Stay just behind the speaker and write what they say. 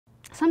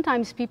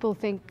Sometimes people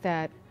think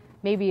that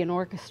maybe an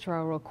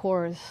orchestra or a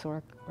chorus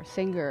or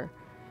singer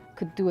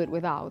could do it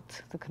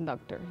without the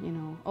conductor, you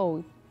know.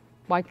 Oh,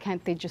 why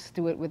can't they just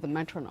do it with the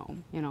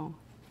metronome, you know,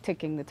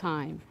 ticking the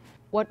time?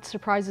 What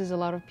surprises a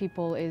lot of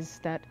people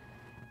is that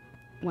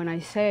when I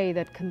say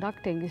that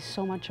conducting is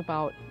so much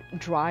about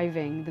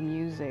driving the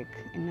music,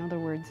 in other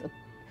words,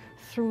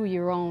 through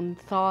your own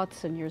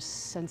thoughts and your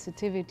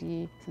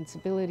sensibility,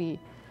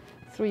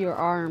 through your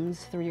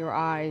arms, through your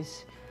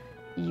eyes,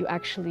 you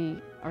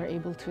actually are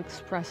able to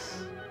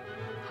express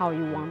how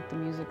you want the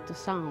music to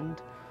sound.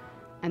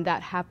 And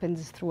that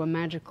happens through a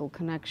magical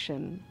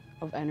connection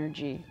of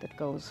energy that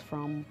goes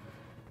from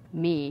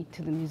me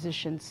to the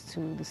musicians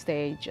to the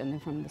stage, and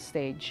then from the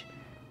stage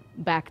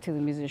back to the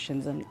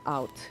musicians and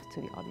out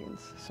to the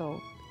audience.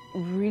 So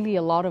really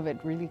a lot of it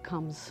really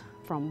comes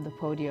from the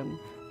podium,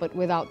 but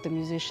without the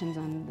musicians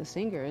and the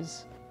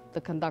singers,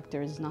 the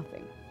conductor is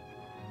nothing.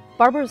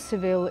 Barber of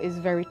Seville is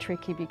very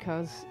tricky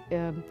because,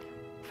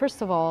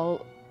 first of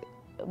all,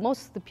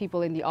 most of the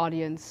people in the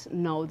audience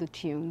know the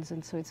tunes,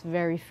 and so it's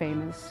very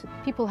famous.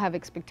 People have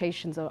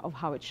expectations of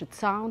how it should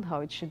sound, how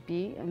it should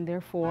be, and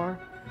therefore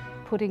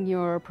putting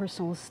your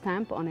personal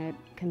stamp on it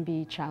can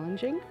be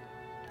challenging.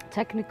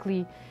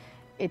 Technically,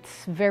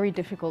 it's very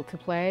difficult to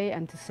play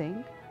and to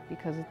sing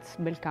because it's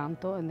bel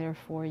canto, and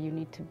therefore you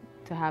need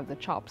to have the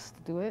chops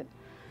to do it.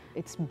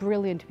 It's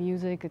brilliant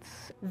music.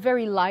 It's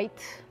very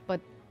light,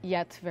 but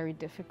yet very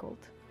difficult.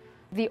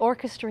 The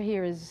orchestra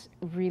here is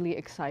really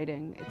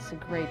exciting. It's a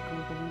great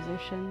group of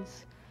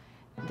musicians.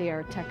 They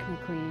are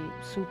technically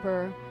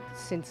super.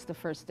 Since the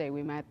first day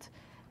we met,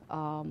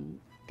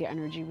 the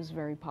energy was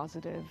very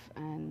positive,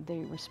 and they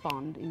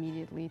respond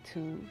immediately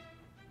to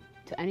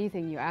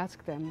anything you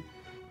ask them.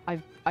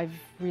 I've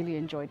really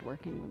enjoyed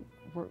working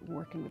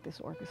with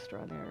this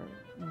orchestra.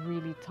 They're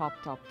really top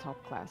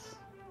class.